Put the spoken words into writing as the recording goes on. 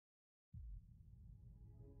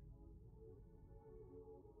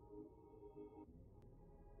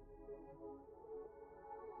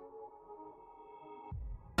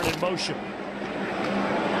motion.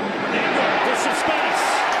 Ingram with some space.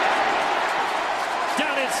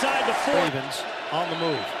 Down inside the 4. Ravens on the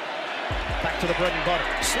move. Back to the bread and butter.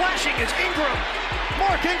 Slashing is Ingram.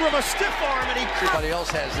 Mark Ingram, a stiff arm, and he... Everybody else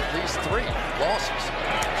has at least 3 losses.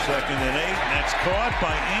 2nd and 8, and that's caught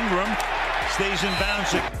by Ingram. Stays in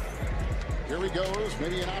bounds. Here he goes,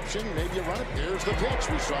 maybe an option, maybe a run. Here's the pitch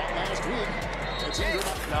we saw last week. It's Ingram.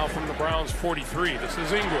 Now from the Browns 43, this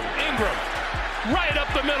is Ingram. Ingram, right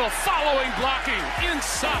up the middle, following, blocking,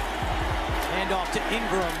 inside. Hand off to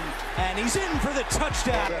Ingram, and he's in for the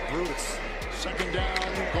touchdown. Brutus. 2nd down,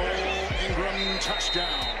 goal, Ingram,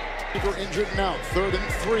 touchdown. Keeper injured now, 3rd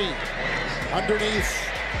and 3. Underneath,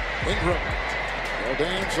 Ingram. Well,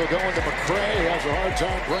 Daniels will go into McCray, who has a hard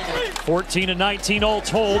time bringing it. 14-19 all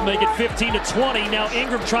told, make it 15-20. Now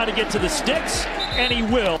Ingram trying to get to the sticks, and he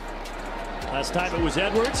will. Last time it was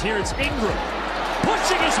Edwards, here it's Ingram.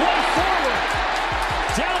 Pushing his way forward.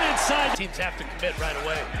 Down inside. Teams have to commit right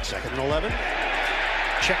away. 2nd and 11.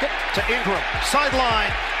 Check it to Ingram.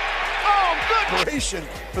 Sideline. Oh, good. Preparation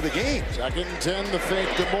for the game. 2nd and 10, the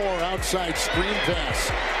fake to Moore, outside screen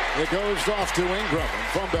pass. It goes off to Ingram, and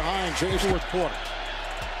from behind, Chase. 4th quarter.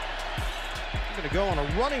 Going to go on a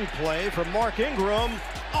running play for Mark Ingram.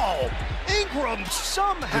 Oh, Ingram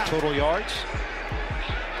somehow. The total yards.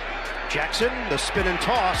 Jackson, the spin and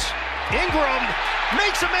toss. Ingram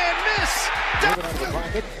makes a man miss. Moving out of the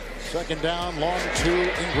pocket. 2nd down, long to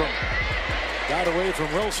Ingram. Got away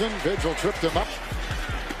from Wilson. Vigil tripped him up.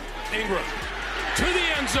 Ingram to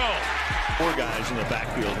the end zone. 4 guys in the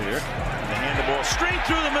backfield here. They hand the ball straight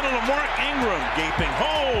through the middle of Mark Ingram. Gaping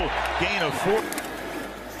hole. Gain of 4.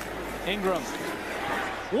 Ingram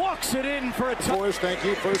walks it in for a touchdown. Boys, thank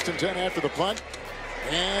you. 1st and 10 after the punt.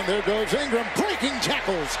 And there goes Ingram, breaking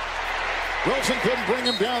tackles. Wilson couldn't bring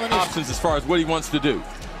him down. Options as far as what he wants to do.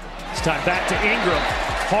 It's time back to Ingram.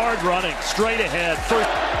 Hard running, straight ahead.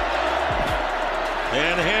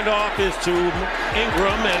 And the handoff is to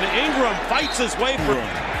Ingram, and Ingram fights his way through.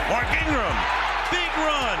 Mark Ingram, big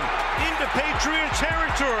run into Patriot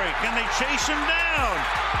territory. Can they chase him down?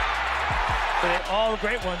 All the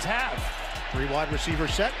great ones have. 3 wide receiver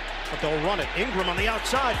set, but they'll run it. Ingram on the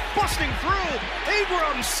outside, busting through.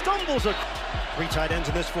 Ingram stumbles. 3 tight ends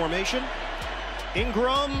in this formation.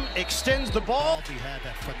 Ingram extends the ball. He had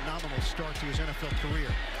that phenomenal start to his NFL career.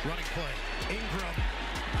 Running play. Ingram.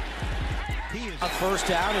 He is A 1st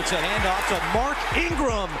down, it's a handoff to Mark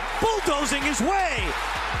Ingram, bulldozing his way.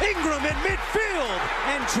 Ingram in midfield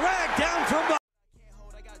and dragged down from behind.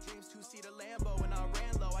 I got dreams to see the Lambo and I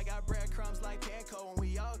ran low. I got breadcrumbs like panko and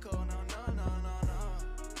we all go no.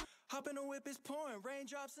 Hop in the whip is pouring,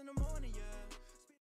 raindrops in the morning, yeah.